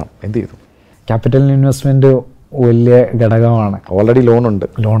വേണം, എന്ത് ചെയ്തു? ക്യാപിറ്റൽ ഇൻവെസ്റ്റ്മെൻറ്റ് വലിയ ഘടകമാണ്. ഓൾറെഡി ലോണുണ്ട്.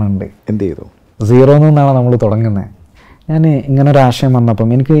 എന്ത് ചെയ്തു? 0 നിന്നാണ് നമ്മൾ തുടങ്ങുന്നത്. ഞാൻ ഇങ്ങനൊരു ആശയം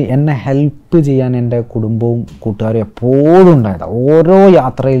വന്നപ്പം എന്നെ ഹെൽപ്പ് ചെയ്യാൻ എൻ്റെ കുടുംബവും കൂട്ടുകാരും എപ്പോഴും ഉണ്ടായതാണ്. ഓരോ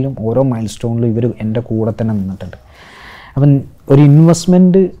യാത്രയിലും ഓരോ മൈൽ സ്റ്റോണിലും ഇവർ എൻ്റെ കൂടെ തന്നെ നിന്നിട്ടുണ്ട്. അപ്പം ഒരു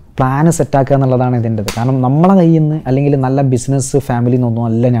ഇൻവെസ്റ്റ്മെൻറ്റ് പ്ലാന് സെറ്റാക്കുക എന്നുള്ളതാണ് ഇതിൻ്റെത്. കാരണം നമ്മളെ കയ്യിൽ നിന്ന് അല്ലെങ്കിൽ നല്ല ബിസിനസ് ഫാമിലിയിൽ നിന്നൊന്നും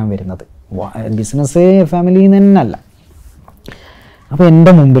അല്ല ഞാൻ വരുന്നത്, ബിസിനസ് ഫാമിലിയിൽ നിന്ന് തന്നെ അല്ല. അപ്പോൾ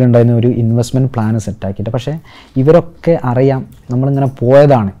എൻ്റെ മുമ്പിലുണ്ടായിരുന്ന ഒരു ഇൻവെസ്റ്റ്മെൻറ്റ് പ്ലാന് സെറ്റാക്കിയിട്ട്, പക്ഷേ ഇവരൊക്കെ അറിയാം നമ്മളിങ്ങനെ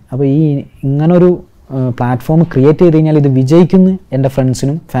പോയതാണ്. അപ്പോൾ ഈ ഇങ്ങനൊരു പ്ലാറ്റ്ഫോം ക്രിയേറ്റ് ചെയ്ത് കഴിഞ്ഞാൽ ഇത് വിജയിക്കുന്നു എൻ്റെ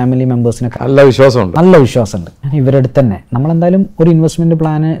ഫ്രണ്ട്സിനും ഫാമിലി മെമ്പേഴ്സിനൊക്കെ നല്ല വിശ്വാസമുണ്ട്. ഇവരുടെ അടുത്ത് തന്നെ നമ്മളെന്തായാലും ഒരു ഇൻവെസ്റ്റ്മെൻറ്റ്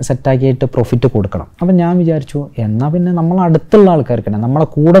പ്ലാന് സെറ്റാക്കിയിട്ട് പ്രോഫിറ്റ് കൊടുക്കണം. അപ്പം ഞാൻ വിചാരിച്ചു എന്നാൽ പിന്നെ നമ്മൾ അടുത്തുള്ള ആൾക്കാർക്ക് തന്നെ, നമ്മളെ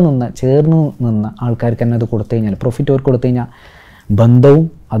കൂടെ ചേർന്ന് നിന്ന ആൾക്കാർക്ക് തന്നെ ഇത് കൊടുത്തു കഴിഞ്ഞാൽ, പ്രോഫിറ്റ് അവർക്ക് കൊടുത്തു കഴിഞ്ഞാൽ ബന്ധവും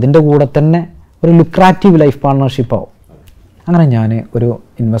അതിൻ്റെ കൂടെ തന്നെ ഒരു ലുക്രാറ്റീവ് ലൈഫ് പാർട്ണർഷിപ്പ് ആവും. അങ്ങനെ ഞാൻ ഒരു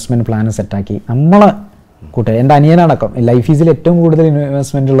ഇൻവെസ്റ്റ്മെൻറ്റ് പ്ലാന് സെറ്റാക്കി നമ്മളെ കൂട്ടുകാർ, എൻ്റെ അനിയനടക്കം ലൈഫീസിൽ ഏറ്റവും കൂടുതൽ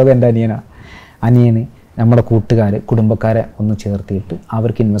ഇൻവെസ്റ്റ്മെൻ്റ് ഉള്ളത് എൻ്റെ അനിയന് നമ്മുടെ കൂട്ടുകാർ കുടുംബക്കാരെ ഒന്ന് ചേർത്തിയിട്ട്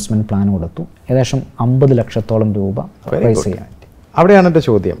അവർക്ക് ഇൻവെസ്റ്റ്മെൻറ്റ് പ്ലാൻ കൊടുത്തു. ഏകദേശം 50 ലക്ഷത്തോളം രൂപ റൈസ് ചെയ്യാൻ. അവിടെയാണ് എൻ്റെ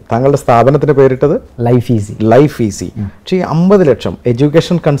ചോദ്യം. താങ്കളുടെ സ്ഥാപനത്തിന് പേരിട്ടത് ലൈഫീസി. പക്ഷേ ഈ 50 ലക്ഷം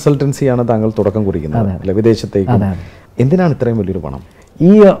എഡ്യൂക്കേഷൻ കൺസൾട്ടൻസിയാണ് താങ്കൾ തുടക്കം കുറിക്കുന്നത് അല്ലെ, വിദേശത്തേക്ക്. എന്തിനാണ് ഇത്രയും വലിയൊരു പണം?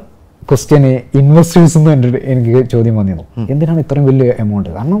 ഈ ക്വസ്റ്റ്യന് ഇൻവെസ്റ്റേഴ്സ് എന്ന് എനിക്ക് ചോദ്യം വന്നിരുന്നു, എന്തിനാണ് ഇത്രയും വലിയ എമൗണ്ട്?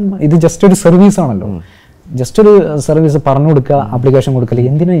 കാരണം ഇത് ജസ്റ്റ് ഒരു സർവീസ് ആണല്ലോ, ജസ്റ്റ് ഒരു സർവീസ് പറഞ്ഞു കൊടുക്കുക, ആപ്ലിക്കേഷൻ കൊടുക്കല്,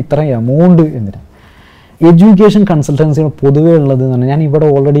 എന്തിനാ ഇത്രയും എമൗണ്ട്? എന്തിനാ? എഡ്യൂക്കേഷൻ കൺസൾട്ടൻസികൾ പൊതുവേ ഉള്ളത് എന്ന് പറഞ്ഞാൽ, ഞാൻ ഇവിടെ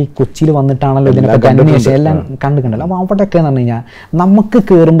ഓൾറെഡി കൊച്ചിയിൽ വന്നിട്ടാണല്ലോ ഇതിനെപ്പറ്റി അന്വേഷിച്ച് എല്ലാം കണ്ടിട്ടുണ്ടല്ലോ. അപ്പോൾ അവിടെയൊക്കെ എന്ന് പറഞ്ഞു കഴിഞ്ഞാൽ നമുക്ക്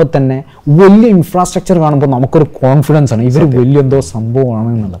കയറുമ്പോൾ തന്നെ വലിയ ഇൻഫ്രാസ്ട്രക്ചർ കാണുമ്പോൾ നമുക്കൊരു കോൺഫിഡൻസ് ആണ് ഇവർ വലിയ എന്തോ സംഭവമാണ്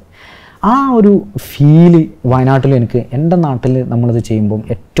എന്നുള്ളത്. ആ ഒരു ഫീല് വയനാട്ടിൽ എനിക്ക്, എൻ്റെ നാട്ടിൽ നമ്മളിത് ചെയ്യുമ്പം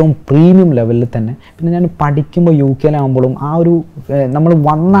ഏറ്റവും പ്രീമിയം ലെവലിൽ തന്നെ. പിന്നെ ഞാൻ പഠിക്കുമ്പോൾ UK ആ ഒരു നമ്മൾ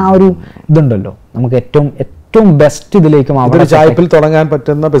വന്ന ആ ഒരു ഇതുണ്ടല്ലോ, നമുക്ക് ഏറ്റവും ബെസ്റ്റ് ഇതിലേക്കും അവിടെ ചായ്പിൽ തുടങ്ങാൻ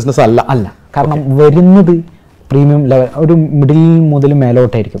പറ്റുന്ന ബിസിനസ് അല്ല. കാരണം വരുന്നത് പ്രീമിയം ലെവൽ, ഒരു മിഡിൽ മുതൽ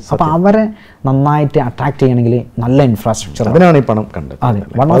മേലോട്ടായിരിക്കും. അപ്പോൾ അവരെ നന്നായിട്ട് അട്രാക്ട് ചെയ്യണമെങ്കിൽ നല്ല ഇൻഫ്രാസ്ട്രക്ചർ, അതിനാണ് ഈ പണം കണ്ടത്.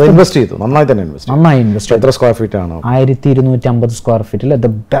 നന്നായി ഇൻവെസ്റ്റ്. എത്ര സ്ക്വയർ ഫീറ്റ് ആണ്? 1250 സ്ക്വയർ ഫീറ്റിൽ ദ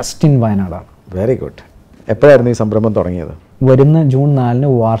ബെസ്റ്റ് ഇൻ വയനാടാണ്. Very good. എപ്പോഴായിരുന്നു ഈ സംരംഭം തുടങ്ങിയത്? വരുന്ന ജൂൺ 4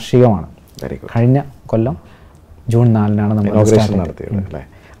 വാർഷികമാണ്. കഴിഞ്ഞ കൊല്ലം ജൂൺ 4 നമ്മൾ ഇനോഗ്രേഷൻ നടത്തിയത് അല്ലേ?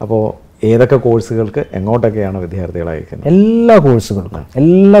 അപ്പോൾ ഏതൊക്കെ കോഴ്സുകൾക്ക് എങ്ങോട്ടൊക്കെയാണ് വിദ്യാർത്ഥികളെ അയക്കുന്നത്?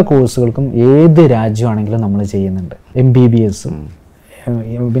 എല്ലാ കോഴ്സുകൾക്കും ഏത് രാജ്യമാണെങ്കിലും നമ്മൾ ചെയ്യുന്നുണ്ട്. MBBS,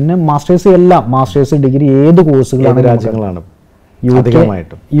 പിന്നെ മാസ്റ്റേഴ്സ് ഡിഗ്രി, ഏത് കോഴ്സുകളാണ്? രാജ്യങ്ങളാണ്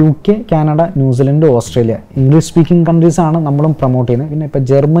UK, Canada, New Zealand, Australia, English speaking countries ആണ് നമ്മളും പ്രൊമോട്ട് ചെയ്യുന്നത്. പിന്നെ ഇപ്പോൾ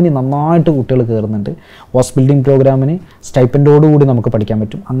ജർമ്മനി നന്നായിട്ട് കുട്ടികൾ കയറുന്നുണ്ട്. ഹൗസ് ബിൽഡിംഗ് പ്രോഗ്രാമിന് സ്റ്റൈപ്പൻഡോടുകൂടി നമുക്ക് പഠിക്കാൻ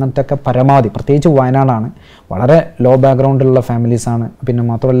പറ്റും. അങ്ങനത്തെ ഒക്കെ പരമാവധി, പ്രത്യേകിച്ച് വയനാടാണ് വളരെ ലോ ബാക്ക്ഗ്രൗണ്ടിലുള്ള ഫാമിലീസാണ്. പിന്നെ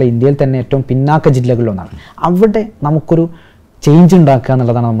മാത്രമല്ല ഇന്ത്യയിൽ തന്നെ ഏറ്റവും പിന്നാക്ക ജില്ലകളിലൊന്നാണ്. അവിടെ നമുക്കൊരു ചേഞ്ച് ഉണ്ടാക്കുക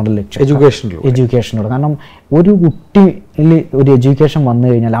എന്നുള്ളതാണ് നമ്മുടെ ലക്ഷ്യം എഡ്യൂക്കേഷനിലൂടെ. കാരണം ഒരു കുട്ടിയിൽ ഒരു എഡ്യൂക്കേഷൻ വന്നു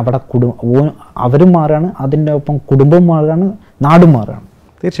കഴിഞ്ഞാൽ അവിടെ അവരും മാറുകയാണ്, അതിൻ്റെ ഒപ്പം കുടുംബം മാറുകയാണ്, നാടും മാറുകയാണ്.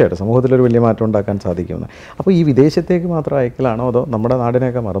 തീർച്ചയായിട്ടും സമൂഹത്തിലൊരു വലിയ മാറ്റം ഉണ്ടാക്കാൻ സാധിക്കുമെന്ന്. അപ്പോൾ ഈ വിദേശത്തേക്ക് മാത്രം അയക്കലാണോ അതോ നമ്മുടെ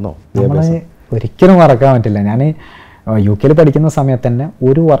നാടിനെയൊക്കെ മറന്നോ? നമ്മളെ ഒരിക്കലും മറക്കാൻ പറ്റില്ല. ഞാൻ UK പഠിക്കുന്ന സമയത്ത് തന്നെ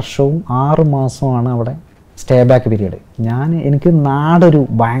 1 വർഷവും 6 മാസവുമാണ് അവിടെ സ്റ്റേ ബാക്ക് പീരീഡ്. എനിക്ക് നാടൊരു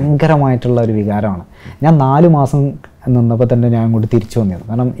ഭയങ്കരമായിട്ടുള്ള ഒരു വികാരമാണ്. ഞാൻ 4 മാസം നിന്നപ്പോൾ തന്നെ ഞാൻ അങ്ങോട്ട് തിരിച്ചു വന്നത്.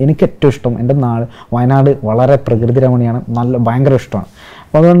 കാരണം എനിക്ക് ഏറ്റവും ഇഷ്ടം എൻ്റെ നാട് വയനാട് വളരെ പ്രകൃതി രമണീയമാണ്, ഭയങ്കര ഇഷ്ടമാണ്.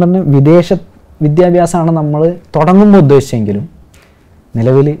 അപ്പോൾ അതുകൊണ്ട് തന്നെ വിദേശ വിദ്യാഭ്യാസമാണ് നമ്മൾ തുടങ്ങുമ്പോൾ ഉദ്ദേശിച്ചെങ്കിലും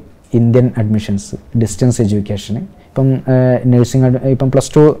നിലവിൽ ഇന്ത്യൻ അഡ്മിഷൻസ്, ഡിസ്റ്റൻസ് എഡ്യൂക്കേഷന് ഇപ്പം നഴ്സിംഗ് ഇപ്പം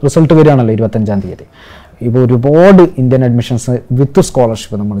 +2 റിസൾട്ട് വരികയാണല്ലോ 25-ാം തീയതി. ഇപ്പോൾ ഒരുപാട് ഇന്ത്യൻ അഡ്മിഷൻസ് വിത്ത്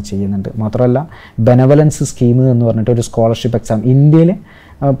സ്കോളർഷിപ്പ് നമ്മൾ ചെയ്യുന്നുണ്ട്. മാത്രമല്ല ബെനവലൻസ് സ്കീം എന്ന് പറഞ്ഞിട്ട് ഒരു സ്കോളർഷിപ്പ് എക്സാം ഇന്ത്യയിൽ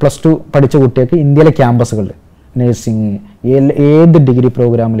 +2 പഠിച്ച കുട്ടികൾക്ക് ഇന്ത്യയിലെ ക്യാമ്പസുകളിൽ നഴ്സിംഗ് ഏത് ഡിഗ്രി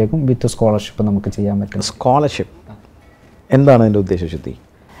പ്രോഗ്രാമിലേക്കും വിത്ത് സ്കോളർഷിപ്പ് നമുക്ക് ചെയ്യാൻ പറ്റും. സ്കോളർഷിപ്പ് എന്താണ് അതിൻ്റെ ഉദ്ദേശശുദ്ധി?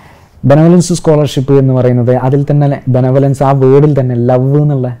 ബെനവലൻസ് സ്കോളർഷിപ്പ് എന്ന് പറയുന്നത് അതിൽ തന്നെ ബെനവലൻസ് ആ വേർഡിൽ തന്നെ ലവ്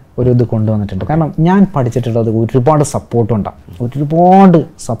എന്നുള്ള ഒരു ഇത് കൊണ്ടുവന്നിട്ടുണ്ട്. കാരണം ഞാൻ പഠിച്ചിട്ടുള്ളത് ഒരുപാട് സപ്പോർട്ടുണ്ടാകും, ഒരുപാട്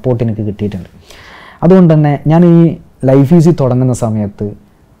സപ്പോർട്ട് എനിക്ക് കിട്ടിയിട്ടുണ്ട്. അതുകൊണ്ട് തന്നെ ഞാൻ ഈ ലൈഫീസി തുടങ്ങുന്ന സമയത്ത്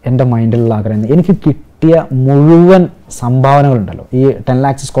എൻ്റെ മൈൻഡിലുള്ള ആഗ്രഹം എനിക്ക് കിട്ടിയ മുഴുവൻ സംഭാവനകളുണ്ടല്ലോ, ഈ 10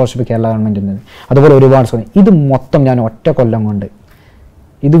 lakhs സ്കോളർഷിപ്പ് കേരള ഗവൺമെൻറ്റിൻ്റെ, അതുപോലെ ഒരുപാട് ഇത് മൊത്തം ഞാൻ ഒറ്റ കൊല്ലം കൊണ്ട്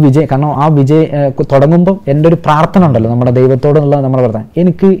ഇത് കാരണം ആ തുടങ്ങുമ്പോൾ എൻ്റെ ഒരു പ്രാർത്ഥന ഉണ്ടല്ലോ നമ്മുടെ ദൈവത്തോടുള്ള നമ്മുടെ പ്രാർത്ഥന,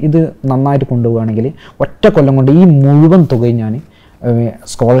 എനിക്ക് ഇത് നന്നായിട്ട് കൊണ്ടുപോവുകയാണെങ്കിൽ ഒറ്റ കൊല്ലം കൊണ്ട് ഈ മുഴുവൻ തുകയും ഞാൻ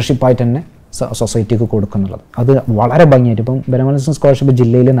സ്കോളർഷിപ്പായിട്ട് തന്നെ സൊസൈറ്റിക്ക് കൊടുക്കുന്നുള്ളത്. അത് വളരെ ഭംഗിയായിട്ട് ഇപ്പം ബെനവലൻസ് സ്കോളർഷിപ്പ്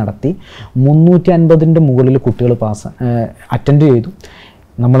ജില്ലയിൽ നടത്തി 350-ൻ്റെ മുകളിൽ കുട്ടികൾ അറ്റൻഡ് ചെയ്തു.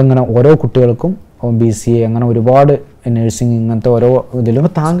 നമ്മളിങ്ങനെ ഓരോ കുട്ടികൾക്കും BCA അങ്ങനെ ഒരുപാട് നഴ്സിംഗ് ഇങ്ങനത്തെ ഓരോ ഇതിലും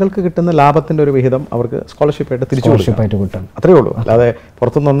താങ്കൾക്ക് കിട്ടുന്ന ലാഭത്തിൻ്റെ ഒരു വിഹിതം അവർക്ക് സ്കോളർഷിപ്പായിട്ട് സ്കോളർഷിപ്പായിട്ട് കിട്ടും. അത്രയേ ഉള്ളൂ, അല്ലാതെ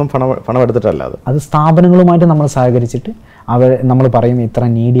പുറത്തുനിന്നൊന്നും പണം എടുത്തിട്ടല്ല. അത് സ്ഥാപനങ്ങളുമായിട്ട് നമ്മൾ സഹകരിച്ചിട്ട് നമ്മൾ പറയും ഇത്ര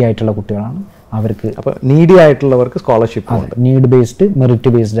നീഡി ആയിട്ടുള്ള കുട്ടികളാണ് അവർക്ക്. അപ്പോൾ needy ആയിട്ടുള്ളവർക്ക് scholarship, need based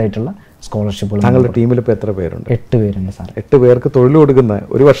merit based ആയിട്ടുള്ള സ്കോളർഷിപ്പുകൾ. താങ്കളുടെ ടീമിൽ ഇപ്പോൾ എത്ര പേരുണ്ട്? 8 പേരുണ്ട് സാർ. 8 പേർക്ക് തൊഴിൽ കൊടുക്കുന്ന,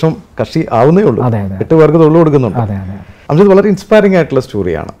 ഒരു വർഷം കക്ഷി ആവുന്നേ ഉള്ളൂ, 8 പേർക്ക് തൊഴിൽ കൊടുക്കുന്നുണ്ട്. അംജദ്, വളരെ ഇൻസ്പയറിംഗ് ആയിട്ടുള്ള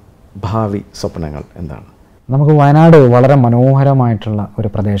സ്റ്റോറിയാണ്. ഭാവി സ്വപ്നങ്ങൾ എന്താണ്? നമുക്ക് വയനാട് വളരെ മനോഹരമായിട്ടുള്ള ഒരു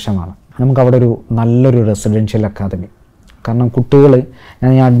പ്രദേശമാണ്. നമുക്കവിടെ ഒരു നല്ലൊരു റെസിഡൻഷ്യൽ അക്കാദമി, കാരണം കുട്ടികൾ,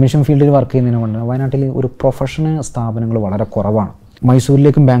 ഞാൻ ഈ അഡ്മിഷൻ ഫീൽഡിൽ വർക്ക് ചെയ്യുന്നതിനെ കൊണ്ട് വയനാട്ടിൽ ഒരു പ്രൊഫഷണൽ സ്ഥാപനങ്ങൾ വളരെ കുറവാണ്.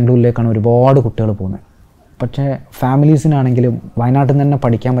 മൈസൂരിലേക്കും ബാംഗ്ലൂരിലേക്കാണ് ഒരുപാട് കുട്ടികൾ പോകുന്നത്. പക്ഷേ ഫാമിലീസിനാണെങ്കിലും വയനാട്ടിൽ നിന്ന് തന്നെ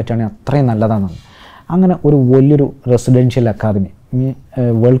പഠിക്കാൻ പറ്റുകയാണെങ്കിൽ അത്രയും നല്ലതാണ്. അങ്ങനെ ഒരു വലിയൊരു റെസിഡൻഷ്യൽ അക്കാദമി,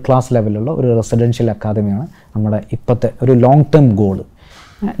 വേൾഡ് ക്ലാസ് ലെവലിലുള്ള ഒരു റെസിഡൻഷ്യൽ അക്കാദമിയാണ് നമ്മുടെ ഇപ്പോഴത്തെ ഒരു ലോങ് ടേം ഗോള്.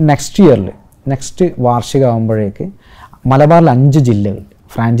 നെക്സ്റ്റ് വാർഷികമാകുമ്പോഴേക്ക് മലബാറിൽ 5 ജില്ലകൾ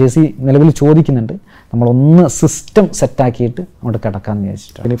ഫ്രാഞ്ചൈസി നിലവിൽ ചോദിക്കുന്നുണ്ട്. നമ്മളൊന്ന് സിസ്റ്റം സെറ്റാക്കിയിട്ട് അങ്ങോട്ട് കിടക്കാമെന്ന്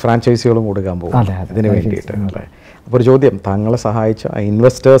വിചാരിച്ചിട്ട് ഇനി ഫ്രാഞ്ചൈസികളും കൊടുക്കാൻ പോകും ഇതിന് വേണ്ടിയിട്ട്. അപ്പോൾ ഒരു ചോദ്യം, താങ്കളെ സഹായിച്ച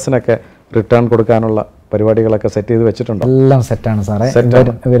ഇൻവെസ്റ്റേഴ്സിനൊക്കെ റിട്ടേൺ കൊടുക്കാനുള്ള പരിപാടികളൊക്കെ സെറ്റ് ചെയ്ത് വെച്ചിട്ടുണ്ടോ? എല്ലാം സെറ്റാണ് സാറേ.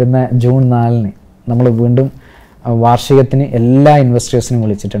 വരുന്ന ജൂൺ 4-ന് നമ്മൾ വീണ്ടും വാർഷികത്തിന് എല്ലാ ഇൻവെസ്റ്റേഴ്സിനും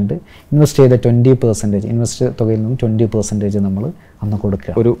വിളിച്ചിട്ടുണ്ട്. ഇൻവെസ്റ്റ് ചെയ്ത 20% ഇൻവെസ്റ്റ് തുകയിൽ നിന്നും 20% നമ്മൾ അന്ന്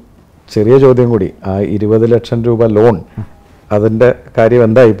കൊടുക്കുക. ഒരു ചെറിയ ചോദ്യം കൂടി, ആ 20 ലക്ഷം രൂപ ലോൺ, അതിൻ്റെ കാര്യം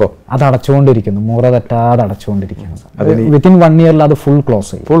എന്താ? ഇപ്പോൾ അത് അടച്ചുകൊണ്ടിരിക്കുന്നു, മുറ തെറ്റാതെ അടച്ചുകൊണ്ടിരിക്കുന്നു. വിത്തിൻ 1 ഇയറിൽ അത് ഫുൾ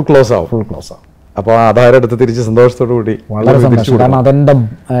ക്ലോസ് ആവും. അപ്പോൾ ആധാരം എടുത്ത് തിരിച്ച് സന്തോഷത്തോടു കൂടി വളരെ സന്തോഷം. കാരണം അതെൻ്റെ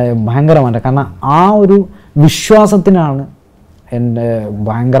ഭയങ്കരമായിട്ട്, കാരണം ആ ഒരു വിശ്വാസത്തിനാണ് എൻ്റെ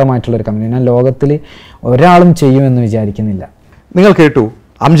ഭയങ്കരമായിട്ടുള്ളൊരു കമ്പനി. ഞാൻ ലോകത്തിൽ ഒരാളും ചെയ്യുമെന്ന് വിചാരിക്കുന്നില്ല. നിങ്ങൾ കേട്ടു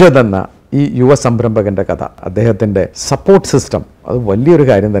അംജദ് എന്ന ഈ യുവ സംരംഭകൻ്റെ കഥ. അദ്ദേഹത്തിൻ്റെ സപ്പോർട്ട് സിസ്റ്റം അത് വലിയൊരു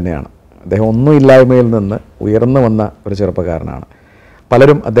കാര്യം തന്നെയാണ്. അദ്ദേഹം ഒന്നുമില്ലായ്മയിൽ നിന്ന് ഉയർന്നു വന്ന ഒരു ചെറുപ്പക്കാരനാണ്.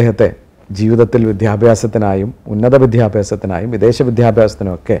 പലരും അദ്ദേഹത്തെ ജീവിതത്തിൽ വിദ്യാഭ്യാസത്തിനായും ഉന്നത വിദ്യാഭ്യാസത്തിനായും വിദേശ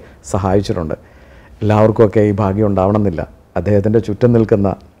വിദ്യാഭ്യാസത്തിനും ഒക്കെ സഹായിച്ചിട്ടുണ്ട്. എല്ലാവർക്കുമൊക്കെ ഈ ഭാഗ്യം ഉണ്ടാവണമെന്നില്ല. അദ്ദേഹത്തിൻ്റെ ചുറ്റും നിൽക്കുന്ന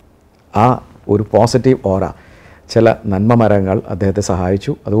ആ ഒരു പോസിറ്റീവ് ഓറ, ചില നന്മ മരങ്ങൾ അദ്ദേഹത്തെ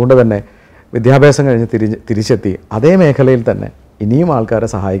സഹായിച്ചു. അതുകൊണ്ട് തന്നെ വിദ്യാഭ്യാസം കഴിഞ്ഞ് തിരിച്ചെത്തി അതേ മേഖലയിൽ തന്നെ ഇനിയും ആൾക്കാരെ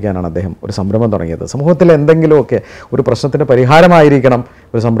സഹായിക്കാനാണ് അദ്ദേഹം ഒരു സംരംഭം തുടങ്ങിയത്. സമൂഹത്തിൽ എന്തെങ്കിലുമൊക്കെ ഒരു പ്രശ്നത്തിന് പരിഹാരമായിരിക്കണം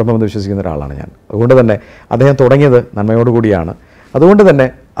ഒരു സംരംഭം എന്ന് വിശ്വസിക്കുന്ന ഒരാളാണ് ഞാൻ. അതുകൊണ്ട് തന്നെ അദ്ദേഹം തുടങ്ങിയത് നന്മയോടുകൂടിയാണ്. അതുകൊണ്ട് തന്നെ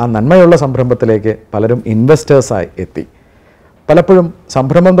ആ നന്മയുള്ള സംരംഭത്തിലേക്ക് പലരും ഇൻവെസ്റ്റേഴ്സായി എത്തി. പലപ്പോഴും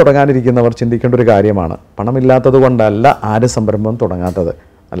സംരംഭം തുടങ്ങാനിരിക്കുന്നവർ ചിന്തിക്കേണ്ട ഒരു കാര്യമാണ്, പണമില്ലാത്തത് കൊണ്ടല്ല ആരും സംരംഭം തുടങ്ങാത്തത്,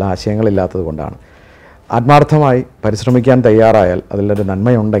 നല്ല ആശയങ്ങളില്ലാത്തത് കൊണ്ടാണ്. ആത്മാർത്ഥമായി പരിശ്രമിക്കാൻ തയ്യാറായാൽ അതിലൊരു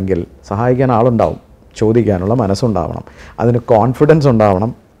നന്മയുണ്ടെങ്കിൽ സഹായിക്കാൻ ആളുണ്ടാവും, ചോദിക്കാനുള്ള മനസ്സുണ്ടാവണം, അതിന് കോൺഫിഡൻസ്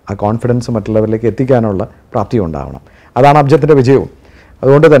ഉണ്ടാവണം, ആ കോൺഫിഡൻസ് മറ്റുള്ളവരിലേക്ക് എത്തിക്കാനുള്ള പ്രാപ്തി ഉണ്ടാവണം. അതാണ് അംജദിൻ്റെ വിജയവും.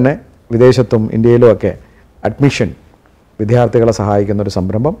 അതുകൊണ്ട് തന്നെ വിദേശത്തും ഇന്ത്യയിലുമൊക്കെ അഡ്മിഷൻ വിദ്യാർത്ഥികളെ സഹായിക്കുന്ന ഒരു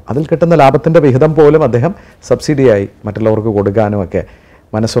സംരംഭം, അതിൽ കിട്ടുന്ന ലാഭത്തിൻ്റെ വിഹിതം പോലും അദ്ദേഹം സബ്സിഡിയായി മറ്റുള്ളവർക്ക് കൊടുക്കാനുമൊക്കെ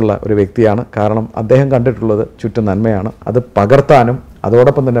മനസ്സുള്ള ഒരു വ്യക്തിയാണ്. കാരണം അദ്ദേഹം കണ്ടിട്ടുള്ളത് ചുറ്റും നന്മയാണ്, അത് പകർത്താനും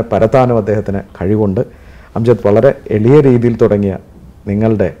അതോടൊപ്പം തന്നെ പരത്താനും അദ്ദേഹത്തിന് കഴിവുണ്ട്. അംജദ്, വളരെ എളിയ രീതിയിൽ തുടങ്ങിയ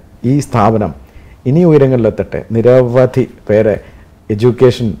നിങ്ങളുടെ ഈ സ്ഥാപനം ഇനി ഉയരങ്ങളിലെത്തട്ടെ. നിരവധി പേരെ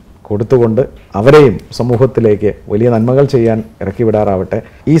എഡ്യൂക്കേഷൻ കൊടുത്തുകൊണ്ട് അവരെയും സമൂഹത്തിലേക്ക് വലിയ നന്മകൾ ചെയ്യാൻ ഇറക്കി വിടാറാവട്ടെ.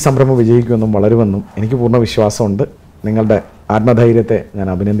 ഈ സംരംഭം വിജയിക്കുമെന്നും വളരുമെന്നും എനിക്ക് പൂർണ്ണ വിശ്വാസമുണ്ട്. നിങ്ങളുടെ ആത്മധൈര്യത്തെ ഞാൻ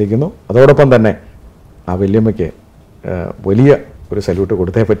അഭിനന്ദിക്കുന്നു. അതോടൊപ്പം തന്നെ ആ വല്യമ്മയ്ക്ക് വലിയ ഒരു സല്യൂട്ട്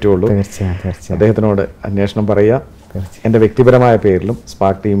കൊടുത്തേ പറ്റുള്ളൂ. തീർച്ചയായും അദ്ദേഹത്തിനോട് അന്വേഷണം പറയുക. എൻ്റെ വ്യക്തിപരമായ പേരിലും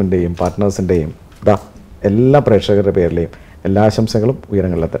സ്പാർക്ക് ടീമിൻ്റെയും പാർട്ട്നേഴ്സിൻ്റെയും എല്ലാ പ്രേക്ഷകരുടെ പേരിലെയും എല്ലാ ആശംസകളും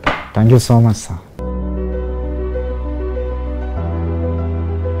ഉയരങ്ങളിലെത്തട്ടെ. Thank you so much sir.